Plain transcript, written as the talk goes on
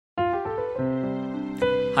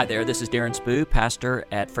Hi there, this is Darren Spoo, pastor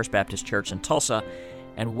at First Baptist Church in Tulsa,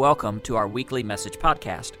 and welcome to our weekly message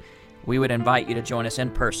podcast. We would invite you to join us in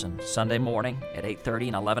person Sunday morning at 8:30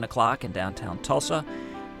 and 11 o'clock in downtown Tulsa,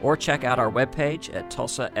 or check out our webpage at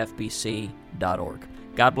tulsafbc.org.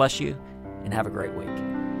 God bless you, and have a great week.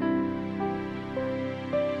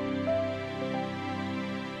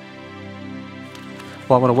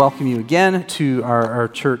 Well, I want to welcome you again to our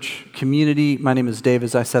church community. My name is Dave,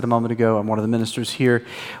 as I said a moment ago. I'm one of the ministers here.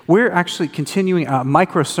 We're actually continuing a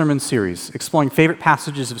micro-sermon series, exploring favorite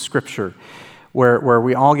passages of Scripture, where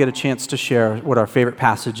we all get a chance to share what our favorite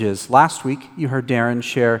passage is. Last week, you heard Darren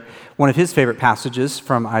share one of his favorite passages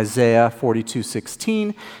from Isaiah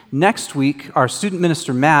 42:16. Next week, our student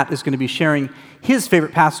minister, Matt, is going to be sharing his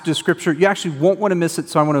favorite passage of Scripture. You actually won't want to miss it,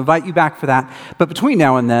 so I want to invite you back for that. But between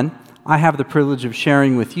now and then, I have the privilege of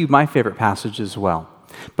sharing with you my favorite passage as well.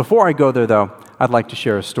 Before I go there, though, I'd like to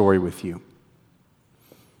share a story with you.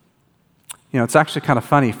 You know, it's actually kind of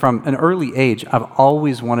funny. From an early age, I've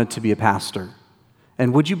always wanted to be a pastor.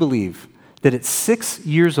 And would you believe that at 6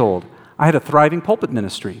 years old, I had a thriving pulpit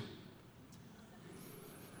ministry?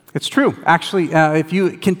 It's true. Actually, if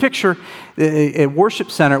you can picture a worship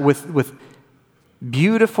center with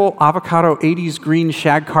beautiful avocado 80s green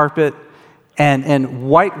shag carpet, and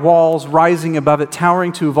white walls rising above it,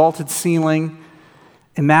 towering to a vaulted ceiling.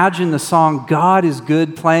 Imagine the song "God is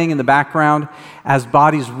Good" playing in the background as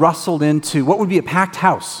bodies rustled into what would be a packed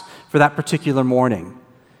house for that particular morning.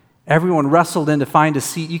 Everyone wrestled in to find a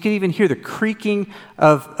seat. You could even hear the creaking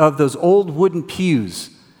of those old wooden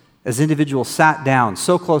pews as individuals sat down,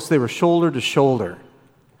 so close they were shoulder to shoulder.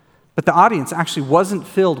 But the audience actually wasn't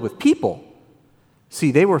filled with people.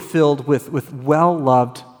 See, they were filled with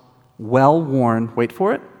well-loved, well-worn, wait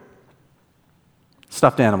for it,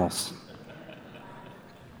 stuffed animals.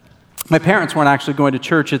 My parents weren't actually going to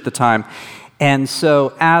church at the time, and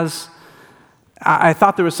so as I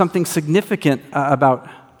thought there was something significant about,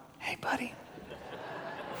 hey buddy,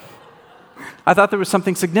 I thought there was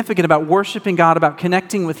something significant about worshiping God, about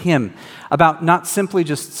connecting with Him, about not simply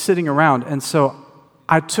just sitting around. And so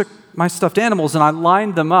I took my stuffed animals and I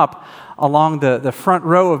lined them up along the front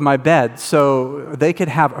row of my bed so they could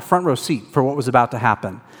have a front row seat for what was about to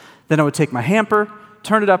happen. Then I would take my hamper,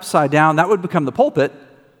 turn it upside down. That would become the pulpit.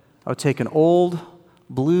 I would take an old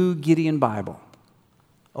blue Gideon Bible,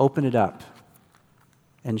 open it up,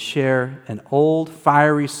 and share an old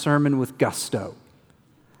fiery sermon with gusto.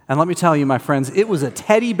 And let me tell you, my friends, it was a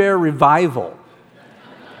teddy bear revival.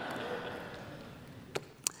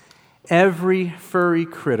 Every furry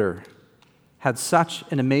critter had such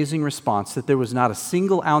an amazing response that there was not a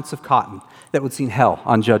single ounce of cotton that would see hell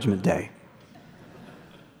on Judgment Day.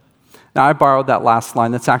 Now, I borrowed that last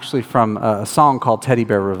line. That's actually from a song called Teddy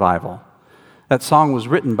Bear Revival. That song was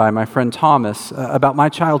written by my friend Thomas about my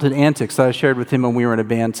childhood antics that I shared with him when we were in a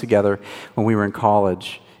band together when we were in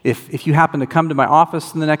college. If you happen to come to my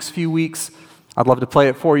office in the next few weeks, I'd love to play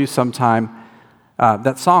it for you sometime.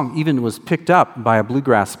 That song even was picked up by a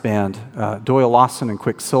bluegrass band, Doyle Lawson and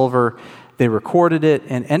Quicksilver. They recorded it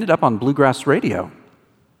and ended up on bluegrass radio.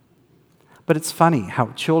 But it's funny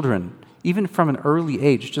how children, even from an early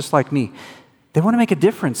age, just like me, they want to make a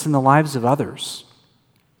difference in the lives of others.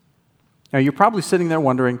 Now, you're probably sitting there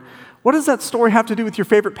wondering, what does that story have to do with your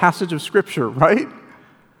favorite passage of Scripture, right?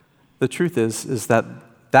 The truth is that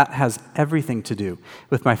has everything to do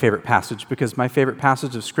with my favorite passage, because my favorite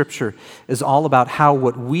passage of Scripture is all about how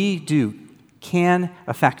what we do can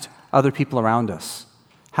affect other people around us,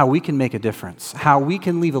 how we can make a difference, how we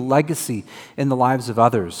can leave a legacy in the lives of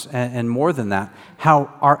others, and more than that, how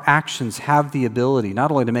our actions have the ability not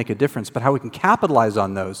only to make a difference, but how we can capitalize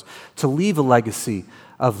on those to leave a legacy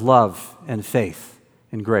of love and faith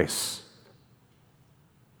and grace.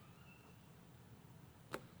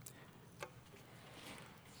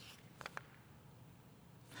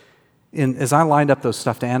 As I lined up those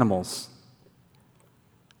stuffed animals,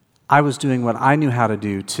 I was doing what I knew how to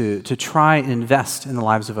do to try and invest in the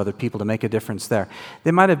lives of other people, to make a difference there.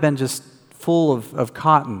 They might have been just full of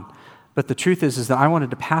cotton, but the truth is that I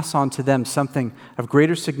wanted to pass on to them something of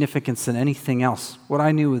greater significance than anything else, what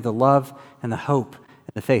I knew of the love and the hope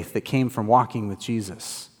and the faith that came from walking with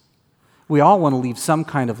Jesus. We all want to leave some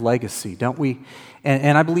kind of legacy, don't we?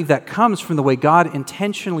 And I believe that comes from the way God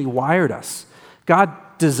intentionally wired us. God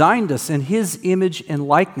designed us in His image and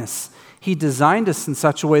likeness. He designed us in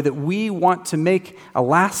such a way that we want to make a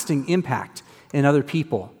lasting impact in other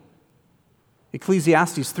people.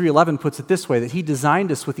 Ecclesiastes 3:11 puts it this way, that He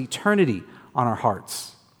designed us with eternity on our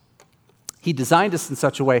hearts. He designed us in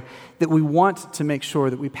such a way that we want to make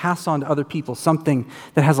sure that we pass on to other people something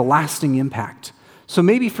that has a lasting impact. So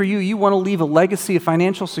maybe for you, you want to leave a legacy of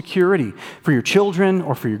financial security for your children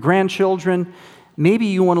or for your grandchildren. Maybe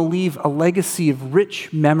you want to leave a legacy of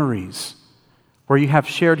rich memories where you have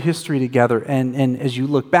shared history together, and as you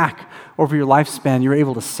look back over your lifespan, you're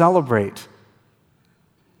able to celebrate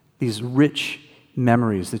these rich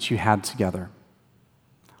memories that you had together.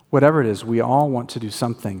 Whatever it is, we all want to do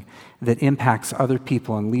something that impacts other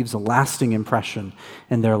people and leaves a lasting impression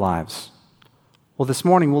in their lives. Well, this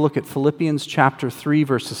morning we'll look at Philippians chapter 3,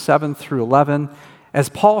 verses 7 through 11, as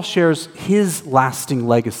Paul shares his lasting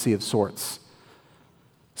legacy of sorts.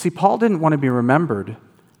 See, Paul didn't want to be remembered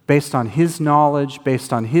based on his knowledge,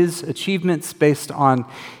 based on his achievements, based on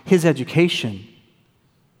his education.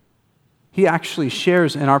 He actually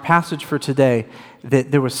shares in our passage for today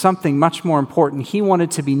that there was something much more important. He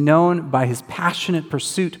wanted to be known by his passionate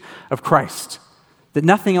pursuit of Christ, that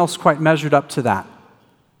nothing else quite measured up to that.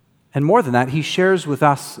 And more than that, he shares with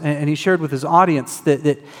us, and he shared with his audience,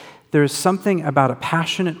 that there is something about a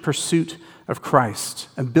passionate pursuit of Christ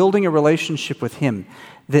and building a relationship with him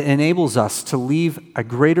that enables us to leave a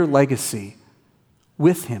greater legacy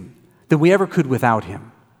with him than we ever could without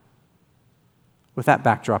him. With that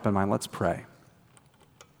backdrop in mind, let's pray.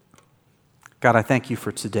 God, I thank you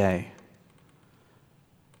for today.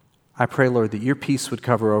 I pray, Lord, that your peace would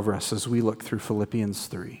cover over us as we look through Philippians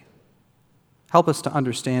 3. Help us to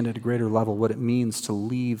understand at a greater level what it means to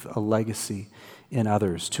leave a legacy in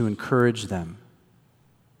others, to encourage them.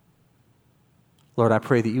 Lord, I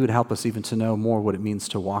pray that you would help us even to know more what it means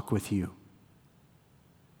to walk with you.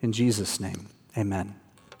 In Jesus' name, amen.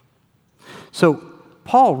 So,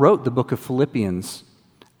 Paul wrote the book of Philippians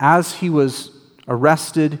as he was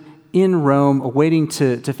arrested in Rome, awaiting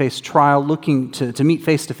to face trial, looking to meet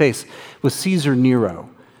face to face with Caesar Nero.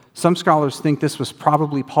 Some scholars think this was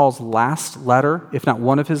probably Paul's last letter, if not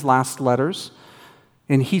one of his last letters.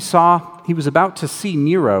 And he was about to see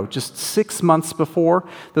Nero just 6 months before.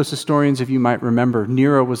 Those historians of you might remember,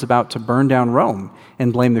 Nero was about to burn down Rome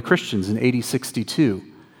and blame the Christians in AD 62.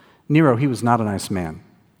 Nero, he was not a nice man.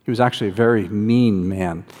 He was actually a very mean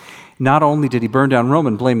man. Not only did he burn down Rome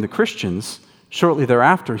and blame the Christians, shortly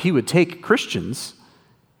thereafter, he would take Christians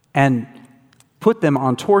and put them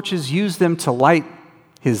on torches, use them to light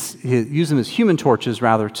use them as human torches,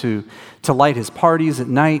 rather, to light his parties at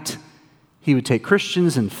night. He would take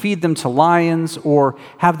Christians and feed them to lions or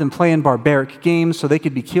have them play in barbaric games so they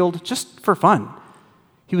could be killed just for fun.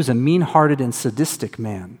 He was a mean-hearted and sadistic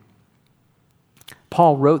man.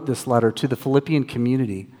 Paul wrote this letter to the Philippian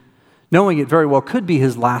community, knowing it very well could be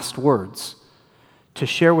his last words, to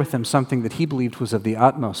share with them something that he believed was of the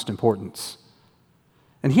utmost importance.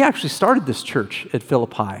 And he actually started this church at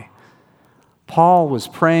Philippi. Paul was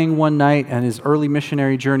praying one night on his early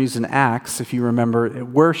missionary journeys in Acts, if you remember,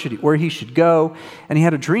 where he should go, and he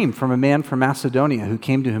had a dream from a man from Macedonia who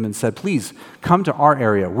came to him and said, "Please come to our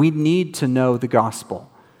area. We need to know the gospel."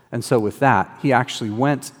 And so with that, he actually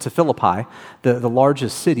went to Philippi, the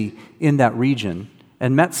largest city in that region,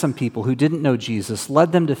 and met some people who didn't know Jesus,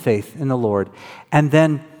 led them to faith in the Lord, and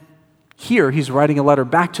then here he's writing a letter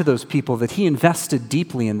back to those people that he invested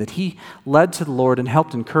deeply in, that he led to the Lord and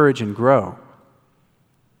helped encourage and grow.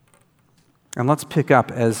 And let's pick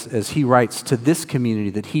up as he writes to this community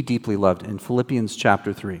that he deeply loved in Philippians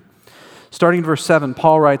chapter 3. Starting in verse 7,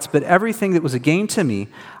 Paul writes, "But everything that was a gain to me,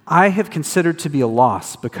 I have considered to be a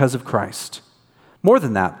loss because of Christ. More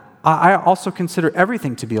than that, I also consider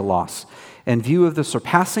everything to be a loss in view of the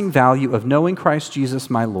surpassing value of knowing Christ Jesus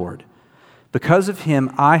my Lord. Because of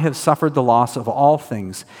him, I have suffered the loss of all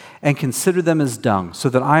things and consider them as dung, so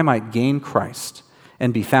that I might gain Christ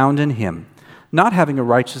and be found in him, not having a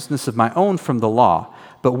righteousness of my own from the law,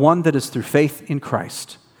 but one that is through faith in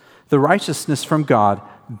Christ, the righteousness from God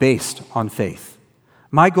based on faith.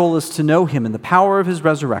 My goal is to know him in the power of his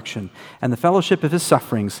resurrection and the fellowship of his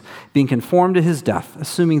sufferings, being conformed to his death,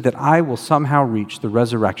 assuming that I will somehow reach the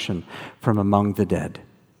resurrection from among the dead."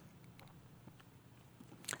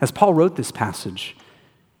 As Paul wrote this passage,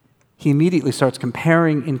 he immediately starts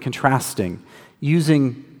comparing and contrasting,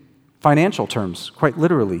 using financial terms, quite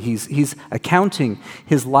literally. He's accounting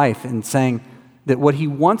his life and saying that what he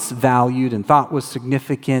once valued and thought was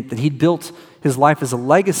significant, that he'd built his life as a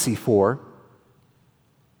legacy for,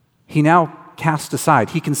 he now cast aside.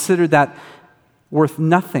 He considered that worth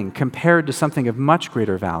nothing compared to something of much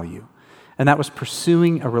greater value, and that was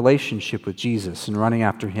pursuing a relationship with Jesus and running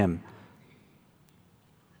after him.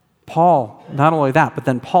 Paul, not only that, but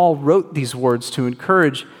then Paul wrote these words to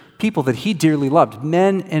encourage people that he dearly loved,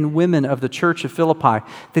 men and women of the church of Philippi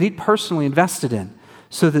that he'd personally invested in,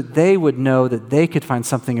 so that they would know that they could find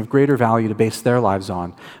something of greater value to base their lives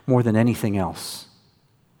on more than anything else.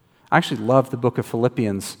 I actually love the book of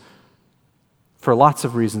Philippians for lots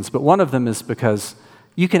of reasons, but one of them is because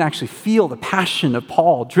you can actually feel the passion of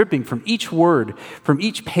Paul dripping from each word, from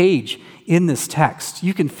each page in this text.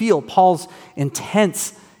 You can feel Paul's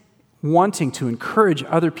intense wanting to encourage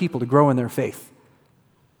other people to grow in their faith.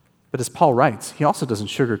 But as Paul writes, he also doesn't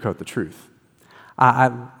sugarcoat the truth.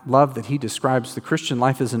 I love that he describes the Christian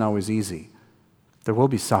life isn't always easy. There will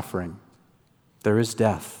be suffering. There is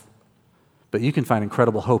death. But you can find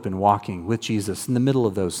incredible hope in walking with Jesus in the middle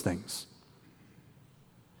of those things.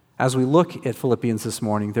 As we look at Philippians this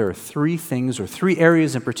morning, there are three things or three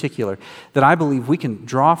areas in particular that I believe we can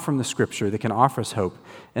draw from the Scripture that can offer us hope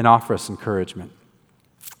and offer us encouragement.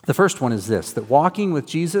 The first one is this, that walking with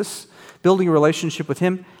Jesus, building a relationship with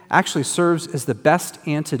Him, actually serves as the best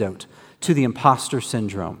antidote to the imposter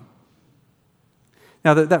syndrome.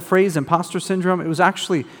 Now, that phrase, imposter syndrome, it was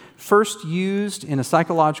actually first used in a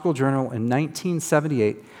psychological journal in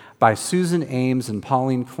 1978 by Susan Ames and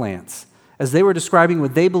Pauline Clance, as they were describing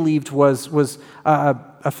what they believed was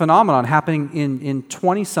a phenomenon happening in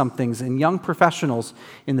 20-somethings and young professionals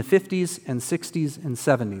in the 50s and 60s and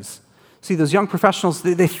 70s. See, those young professionals,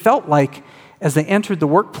 they felt like as they entered the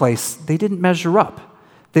workplace, they didn't measure up.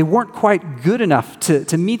 They weren't quite good enough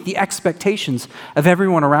to meet the expectations of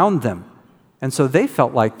everyone around them. And so they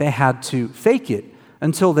felt like they had to fake it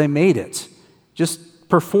until they made it. Just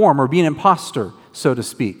perform or be an imposter, so to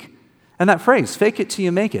speak. And that phrase, fake it till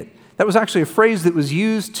you make it, that was actually a phrase that was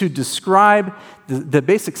used to describe the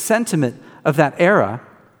basic sentiment of that era.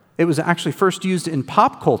 It was actually first used in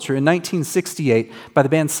pop culture in 1968 by the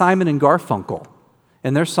band Simon and Garfunkel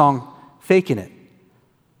in their song, Fakin' It,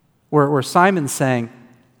 where Simon's saying,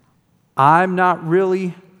 I'm not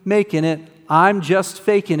really making it, I'm just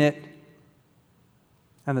faking it.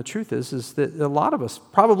 And the truth is that a lot of us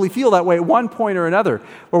probably feel that way at one point or another,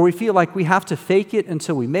 where we feel like we have to fake it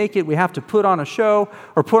until we make it. We have to put on a show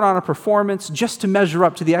or put on a performance just to measure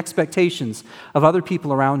up to the expectations of other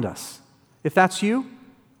people around us. If that's you,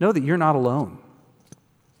 know that you're not alone.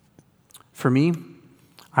 For me,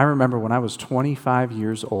 I remember when I was 25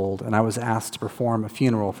 years old and I was asked to perform a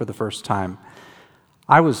funeral for the first time.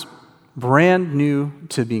 I was brand new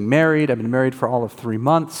to being married. I've been married for all of 3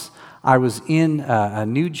 months. I was in a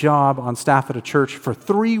new job on staff at a church for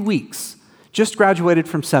 3 weeks, just graduated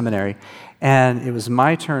from seminary, and it was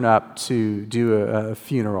my turn up to do a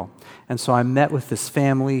funeral. And so I met with this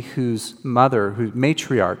family whose grandmother,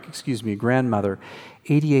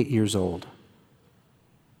 88 years old.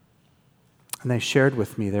 And they shared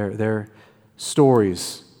with me their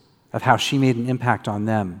stories of how she made an impact on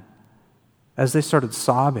them. As they started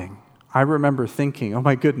sobbing, I remember thinking, oh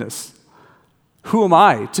my goodness, who am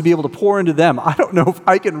I to be able to pour into them? I don't know if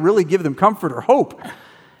I can really give them comfort or hope.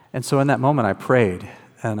 And so in that moment, I prayed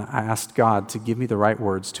and I asked God to give me the right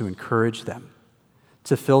words to encourage them,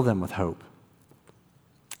 to fill them with hope.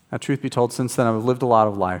 Now, truth be told, since then, I've lived a lot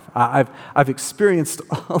of life. I've experienced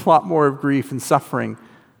a lot more of grief and suffering.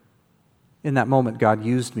 In that moment, God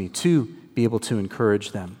used me to be able to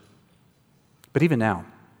encourage them. But even now,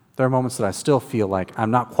 there are moments that I still feel like I'm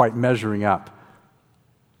not quite measuring up.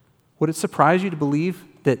 Would it surprise you to believe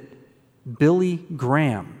that Billy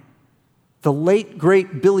Graham, the late,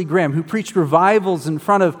 great Billy Graham, who preached revivals in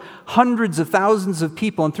front of hundreds of thousands of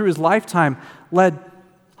people and through his lifetime led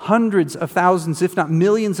hundreds of thousands, if not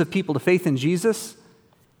millions of people to faith in Jesus,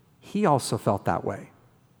 he also felt that way.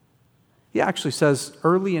 He actually says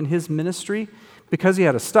early in his ministry, because he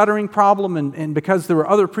had a stuttering problem and because there were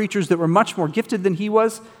other preachers that were much more gifted than he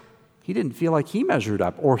was, he didn't feel like he measured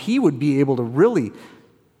up or he would be able to really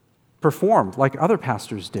perform like other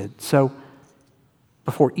pastors did. So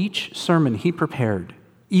before each sermon he prepared,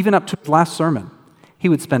 even up to his last sermon, he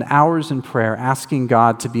would spend hours in prayer asking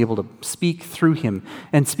God to be able to speak through him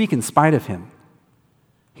and speak in spite of him.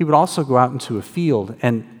 He would also go out into a field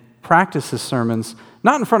and practice his sermons,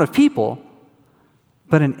 not in front of people,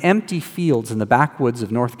 but in empty fields in the backwoods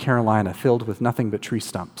of North Carolina filled with nothing but tree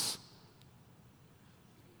stumps.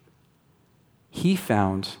 He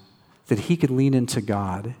found that he could lean into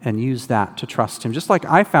God and use that to trust him. Just like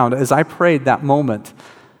I found as I prayed that moment,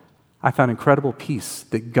 I found incredible peace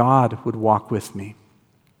that God would walk with me.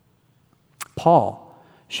 Paul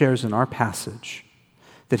shares in our passage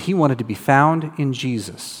that he wanted to be found in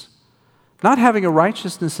Jesus, not having a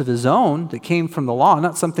righteousness of his own that came from the law,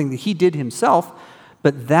 not something that he did himself,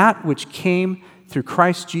 but that which came through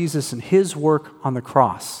Christ Jesus and his work on the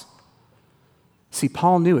cross. See,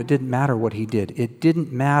 Paul knew it didn't matter what he did. It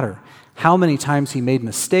didn't matter how many times he made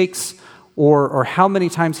mistakes or how many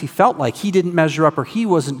times he felt like he didn't measure up or he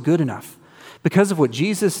wasn't good enough. Because of what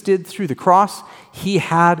Jesus did through the cross, he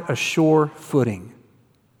had a sure footing.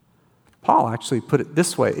 Paul actually put it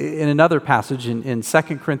this way in another passage in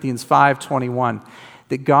 2 Corinthians 5:21,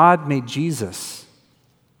 that God made Jesus,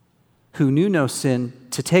 who knew no sin,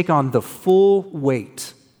 to take on the full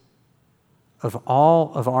weight of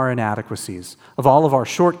all of our inadequacies, of all of our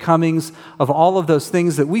shortcomings, of all of those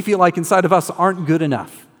things that we feel like inside of us aren't good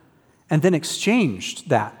enough, and then exchanged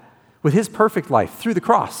that with his perfect life through the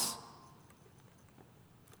cross,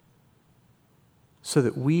 so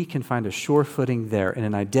that we can find a sure footing there in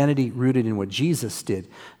an identity rooted in what Jesus did,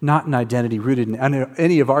 not an identity rooted in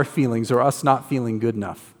any of our feelings or us not feeling good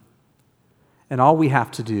enough. And all we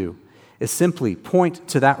have to do is simply point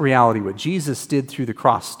to that reality, what Jesus did through the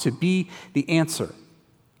cross, to be the answer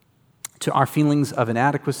to our feelings of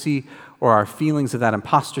inadequacy or our feelings of that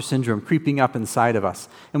imposter syndrome creeping up inside of us.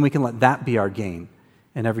 And we can let that be our gain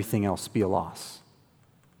and everything else be a loss.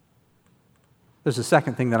 There's a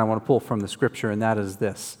second thing that I want to pull from the scripture, and that is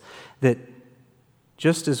this, that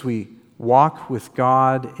just as we walk with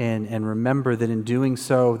God and remember that in doing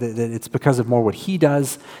so, that it's because of more what he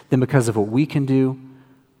does than because of what we can do,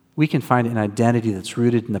 we can find an identity that's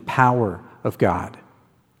rooted in the power of God.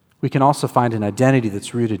 We can also find an identity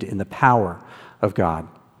that's rooted in the power of God.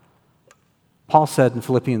 Paul said in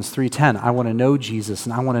Philippians 3:10, I want to know Jesus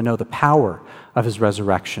and I want to know the power of his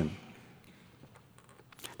resurrection.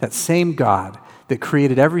 That same God that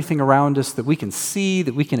created everything around us that we can see,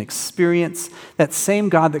 that we can experience, that same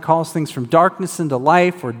God that calls things from darkness into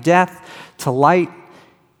life or death to light,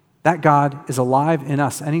 that God is alive in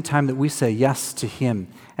us anytime that we say yes to him,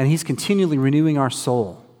 and he's continually renewing our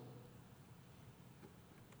soul.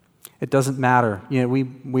 It doesn't matter.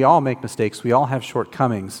 We all make mistakes. We all have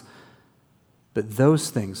shortcomings. But those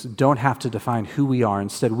things don't have to define who we are.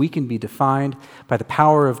 Instead, we can be defined by the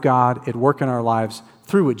power of God at work in our lives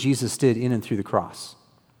through what Jesus did in and through the cross.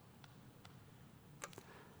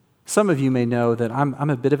 Some of you may know that I'm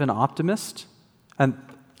a bit of an optimist. And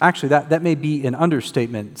actually, that may be an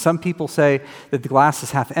understatement. Some people say that the glass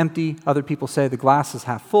is half empty. Other people say the glass is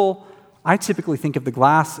half full. I typically think of the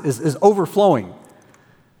glass as overflowing.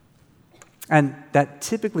 And that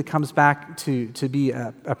typically comes back to be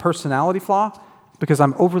a personality flaw because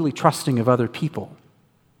I'm overly trusting of other people.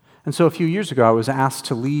 And so a few years ago, I was asked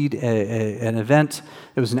to lead an event.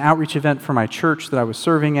 It was an outreach event for my church that I was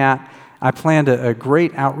serving at. I planned a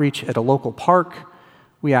great outreach at a local park.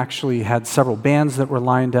 We actually had several bands that were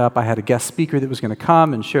lined up. I had a guest speaker that was going to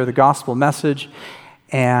come and share the gospel message.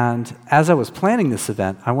 And as I was planning this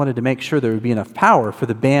event, I wanted to make sure there would be enough power for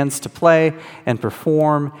the bands to play and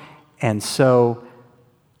perform. And so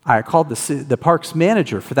I called the parks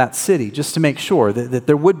manager for that city just to make sure that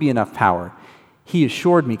there would be enough power. He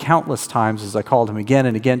assured me countless times as I called him again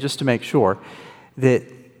and again just to make sure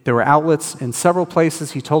that there were outlets in several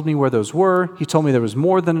places. He told me where those were. He told me there was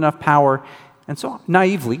more than enough power. And so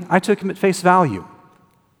naively, I took him at face value.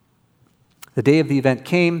 The day of the event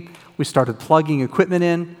came. We started plugging equipment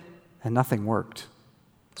in, and nothing worked.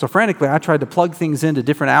 So frantically, I tried to plug things into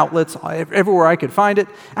different outlets everywhere I could find it.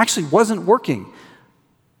 Actually wasn't working.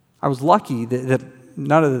 I was lucky that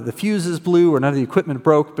none of the fuses blew or none of the equipment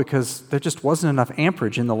broke because there just wasn't enough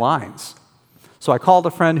amperage in the lines. So I called a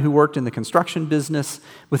friend who worked in the construction business.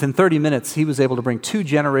 Within 30 minutes, he was able to bring 2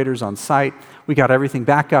 generators on site. We got everything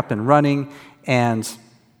back up and running, and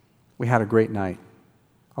we had a great night.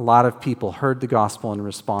 A lot of people heard the gospel and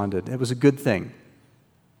responded. It was a good thing.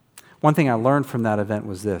 One thing I learned from that event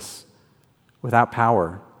was this: without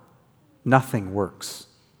power, nothing works.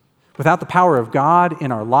 Without the power of God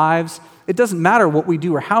in our lives, it doesn't matter what we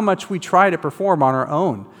do or how much we try to perform on our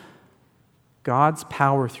own. God's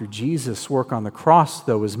power through Jesus' work on the cross,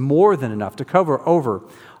 though, is more than enough to cover over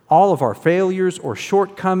all of our failures or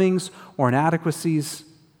shortcomings or inadequacies.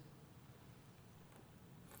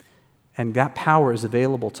 And that power is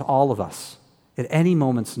available to all of us at any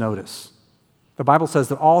moment's notice. The Bible says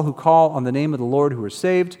that all who call on the name of the Lord who are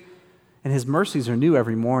saved, and his mercies are new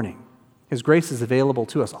every morning. His grace is available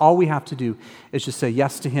to us. All we have to do is just say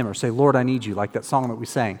yes to him or say, Lord, I need you, like that song that we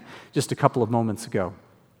sang just a couple of moments ago.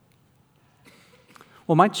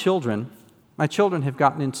 Well, my children have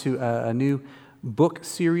gotten into a new book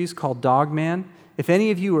series called Dog Man. If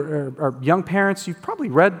any of you are young parents, you've probably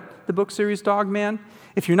read the book series Dog Man.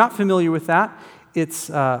 If you're not familiar with that, it's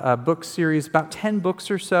a book series, about 10 books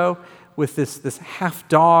or so, with this half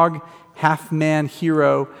dog, half man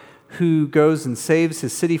hero who goes and saves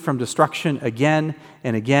his city from destruction again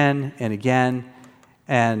and again and again.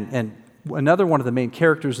 And another one of the main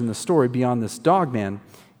characters in the story beyond this dog man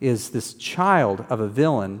is this child of a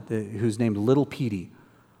villain who's named Little Petey.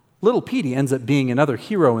 Little Petey ends up being another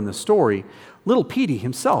hero in the story. Little Petey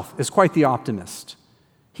himself is quite the optimist.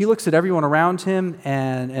 He looks at everyone around him,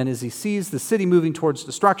 and as he sees the city moving towards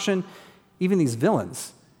destruction, even these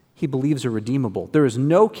villains, he believes are redeemable. There is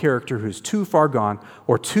no character who's too far gone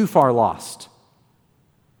or too far lost.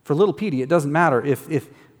 For little Petey, it doesn't matter if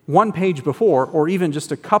one page before or even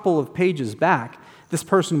just a couple of pages back, this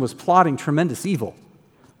person was plotting tremendous evil.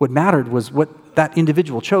 What mattered was what that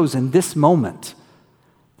individual chose in this moment.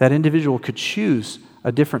 That individual could choose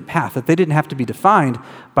a different path, that they didn't have to be defined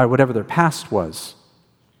by whatever their past was.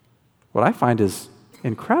 What I find is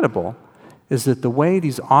incredible is that the way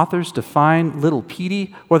these authors define little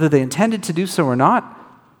Petey, whether they intended to do so or not,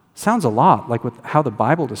 sounds a lot like how the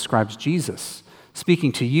Bible describes Jesus,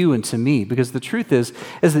 speaking to you and to me. Because the truth is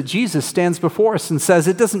that Jesus stands before us and says,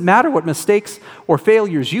 it doesn't matter what mistakes or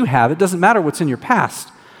failures you have. It doesn't matter what's in your past.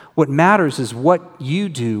 What matters is what you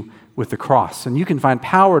do with the cross. And you can find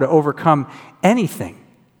power to overcome anything.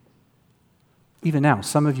 Even now,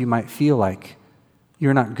 some of you might feel like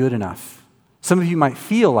you're not good enough. Some of you might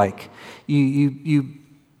feel like you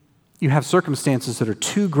have circumstances that are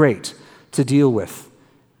too great to deal with.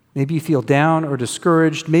 Maybe you feel down or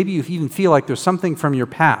discouraged. Maybe you even feel like there's something from your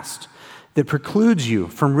past that precludes you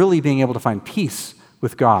from really being able to find peace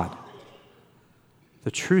with God.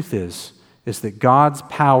 The truth is that God's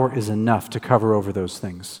power is enough to cover over those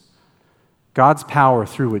things. God's power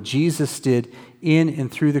through what Jesus did in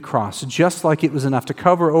and through the cross, just like it was enough to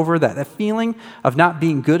cover over that feeling of not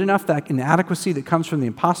being good enough, that inadequacy that comes from the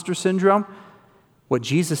imposter syndrome, what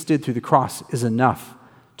Jesus did through the cross is enough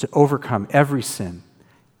to overcome every sin,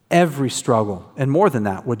 every struggle. And more than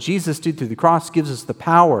that, what Jesus did through the cross gives us the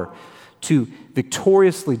power to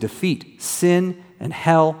victoriously defeat sin and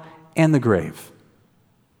hell and the grave.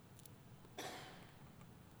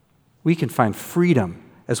 We can find freedom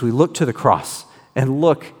as we look to the cross and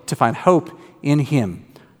look to find hope in Him,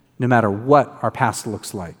 no matter what our past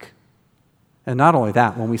looks like. And not only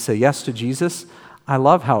that, when we say yes to Jesus, I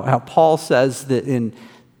love how Paul says that in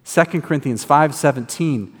 2 Corinthians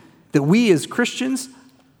 5:17, that we as Christians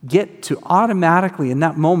get to automatically in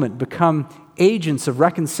that moment become agents of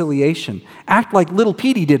reconciliation. Act like little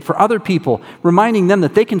Petey did for other people, reminding them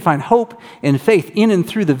that they can find hope and faith in and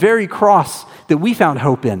through the very cross that we found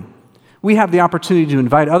hope in. We have the opportunity to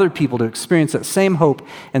invite other people to experience that same hope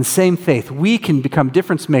and same faith. We can become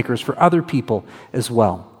difference makers for other people as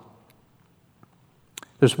well.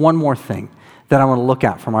 There's one more thing that I want to look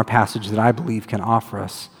at from our passage that I believe can offer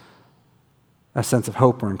us a sense of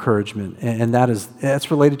hope or encouragement, and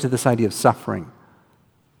that's related to this idea of suffering.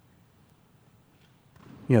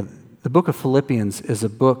 You know, the book of Philippians is a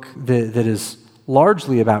book that is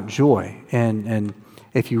largely about joy, and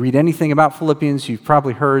if you read anything about Philippians, you've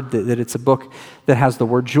probably heard that it's a book that has the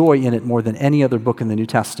word joy in it more than any other book in the New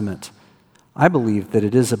Testament. I believe that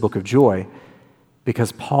it is a book of joy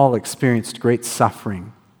because Paul experienced great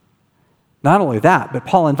suffering. Not only that, but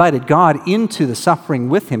Paul invited God into the suffering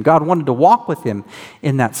with him. God wanted to walk with him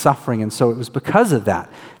in that suffering, and so it was because of that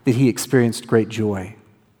he experienced great joy.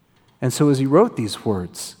 And so as he wrote these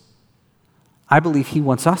words, I believe he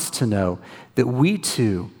wants us to know that we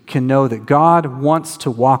too can know that God wants to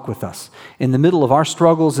walk with us in the middle of our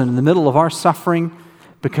struggles and in the middle of our suffering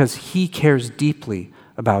because he cares deeply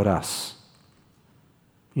about us.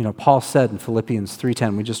 You know, Paul said in Philippians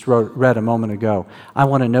 3:10, we just read a moment ago, I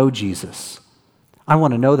want to know Jesus. I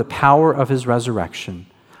want to know the power of his resurrection.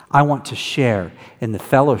 I want to share in the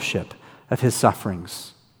fellowship of his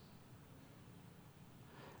sufferings.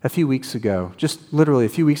 A few weeks ago, just literally a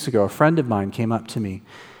few weeks ago, a friend of mine came up to me.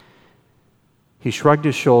 He shrugged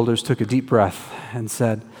his shoulders, took a deep breath, and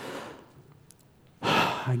said,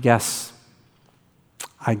 I guess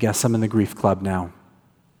I'm in the grief club now.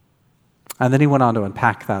 And then he went on to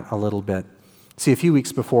unpack that a little bit. See, a few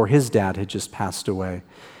weeks before, his dad had just passed away.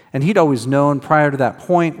 And he'd always known prior to that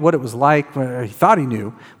point what it was like, or he thought he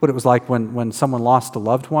knew what it was like when someone lost a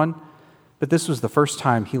loved one. But this was the first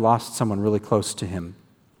time he lost someone really close to him.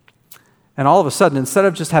 And all of a sudden, instead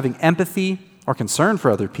of just having empathy or concern for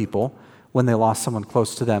other people when they lost someone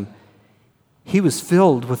close to them, he was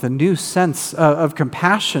filled with a new sense of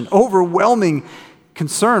compassion, overwhelming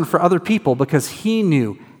concern for other people because he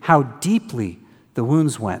knew how deeply the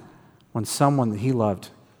wounds went when someone that he loved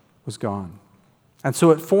was gone. And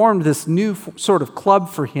so it formed this new sort of club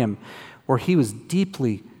for him where he was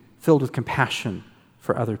deeply filled with compassion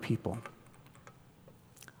for other people.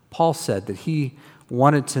 Paul said that he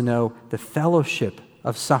wanted to know the fellowship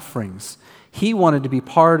of sufferings. He wanted to be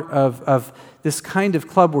part of this kind of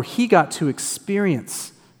club where he got to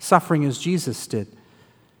experience suffering as Jesus did.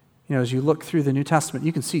 You know, as you look through the New Testament,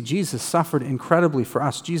 you can see Jesus suffered incredibly for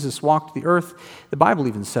us. Jesus walked the earth. The Bible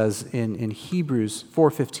even says in Hebrews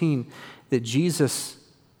 4:15 that Jesus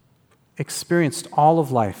experienced all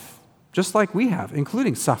of life, just like we have,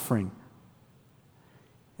 including suffering.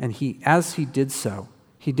 And as he did so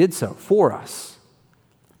for us.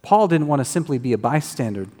 Paul didn't want to simply be a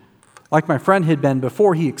bystander, like my friend had been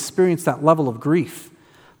before he experienced that level of grief.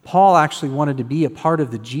 Paul actually wanted to be a part of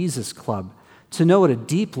the Jesus Club, to know at a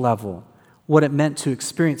deep level what it meant to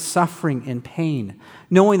experience suffering and pain,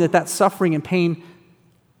 knowing that suffering and pain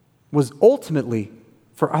was ultimately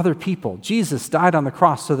for other people. Jesus died on the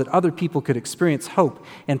cross so that other people could experience hope.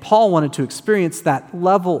 And Paul wanted to experience that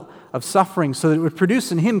level of suffering so that it would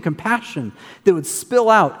produce in him compassion that would spill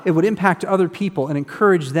out, it would impact other people and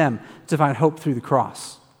encourage them to find hope through the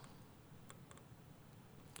cross.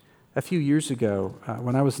 A few years ago,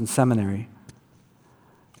 when I was in seminary,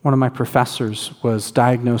 one of my professors was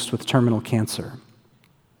diagnosed with terminal cancer.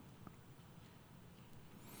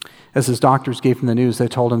 As his doctors gave him the news, they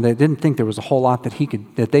told him they didn't think there was a whole lot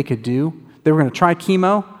that they could do. They were going to try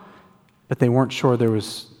chemo, but they weren't sure there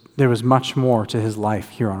was much more to his life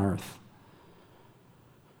here on earth.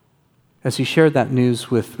 As he shared that news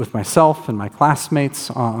with myself and my classmates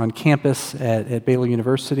on campus at Baylor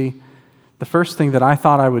University, the first thing that I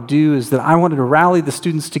thought I would do is that I wanted to rally the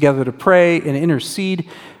students together to pray and intercede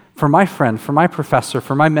for my friend, for my professor,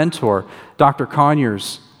 for my mentor, Dr.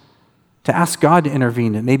 Conyers, to ask God to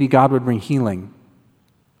intervene, and maybe God would bring healing.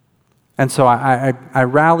 And so I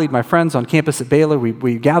rallied my friends on campus at Baylor.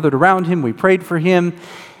 We gathered around him. We prayed for him.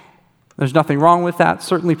 There's nothing wrong with that.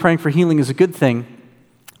 Certainly praying for healing is a good thing.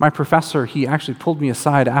 My professor, he actually pulled me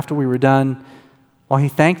aside after we were done. While he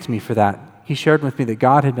thanked me for that, he shared with me that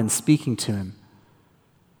God had been speaking to him.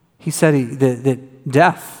 He said that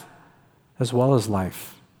death, as well as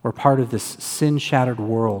life, were part of this sin-shattered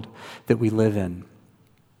world that we live in.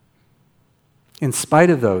 In spite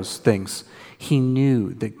of those things, he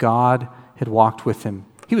knew that God had walked with him.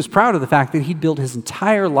 He was proud of the fact that he'd built his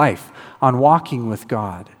entire life on walking with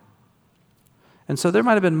God. And so there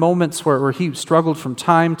might have been moments where he struggled from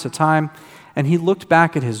time to time, and he looked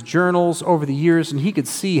back at his journals over the years, and he could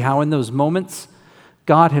see how in those moments,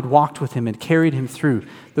 God had walked with him and carried him through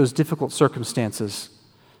those difficult circumstances.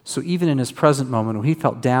 So even in his present moment, when he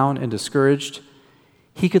felt down and discouraged,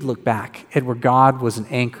 he could look back at where God was an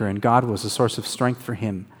anchor and God was a source of strength for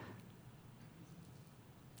him.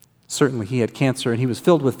 Certainly he had cancer and he was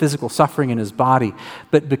filled with physical suffering in his body,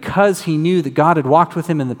 but because he knew that God had walked with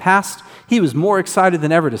him in the past, he was more excited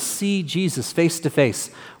than ever to see Jesus face to face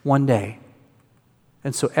one day.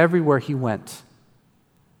 And so everywhere he went,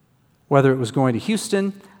 whether it was going to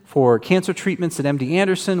Houston for cancer treatments at MD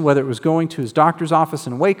Anderson, whether it was going to his doctor's office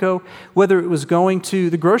in Waco, whether it was going to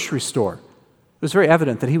the grocery store, it was very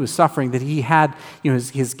evident that he was suffering, that he had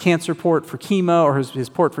his cancer port for chemo or his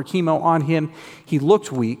port for chemo on him. He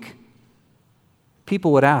looked weak.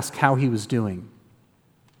 People would ask how he was doing.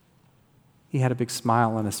 He had a big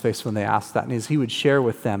smile on his face when they asked that, and as he would share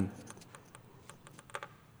with them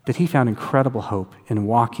that he found incredible hope in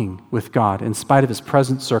walking with God in spite of his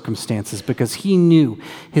present circumstances because he knew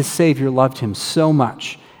his Savior loved him so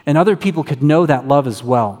much, and other people could know that love as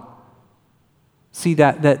well. See,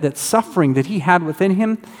 that suffering that he had within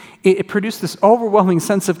him, it produced this overwhelming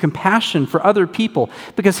sense of compassion for other people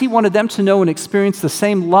because he wanted them to know and experience the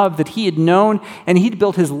same love that he had known and he'd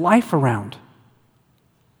built his life around.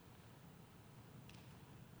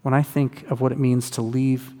 When I think of what it means to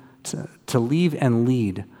leave and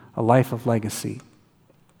lead a life of legacy,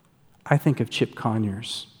 I think of Chip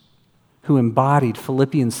Conyers, who embodied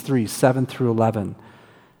Philippians 3, 7 through 11,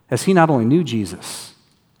 as he not only knew Jesus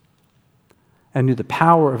and knew the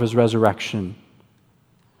power of his resurrection,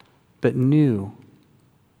 but knew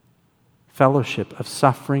fellowship of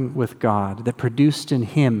suffering with God that produced in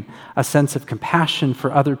him a sense of compassion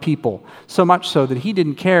for other people, so much so that he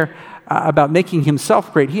didn't care about making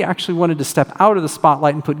himself great. He actually wanted to step out of the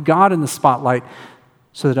spotlight and put God in the spotlight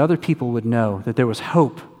so that other people would know that there was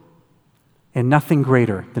hope and nothing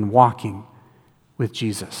greater than walking with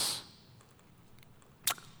Jesus.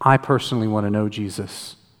 I personally want to know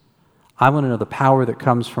Jesus. I want to know the power that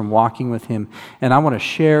comes from walking with him, and I want to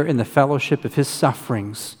share in the fellowship of his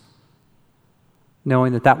sufferings,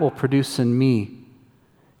 knowing that will produce in me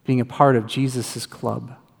being a part of Jesus'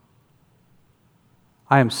 club.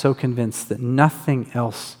 I am so convinced that nothing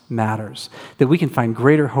else matters, that we can find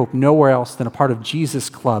greater hope nowhere else than a part of Jesus'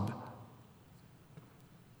 club.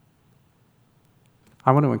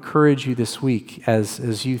 I want to encourage you this week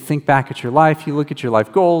as you think back at your life, you look at your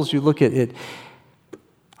life goals, you look at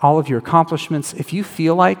all of your accomplishments. If you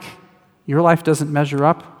feel like your life doesn't measure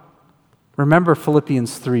up, remember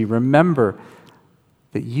Philippians 3. Remember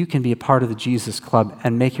that you can be a part of the Jesus Club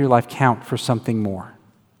and make your life count for something more.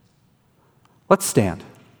 Let's stand.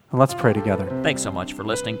 And let's pray together. Thanks so much for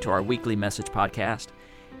listening to our weekly message podcast.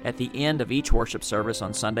 At the end of each worship service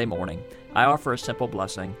on Sunday morning, I offer a simple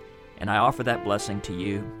blessing, and I offer that blessing to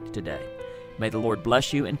you today. May the Lord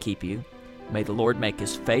bless you and keep you. May the Lord make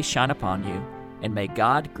His face shine upon you, and may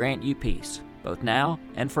God grant you peace, both now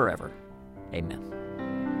and forever. Amen.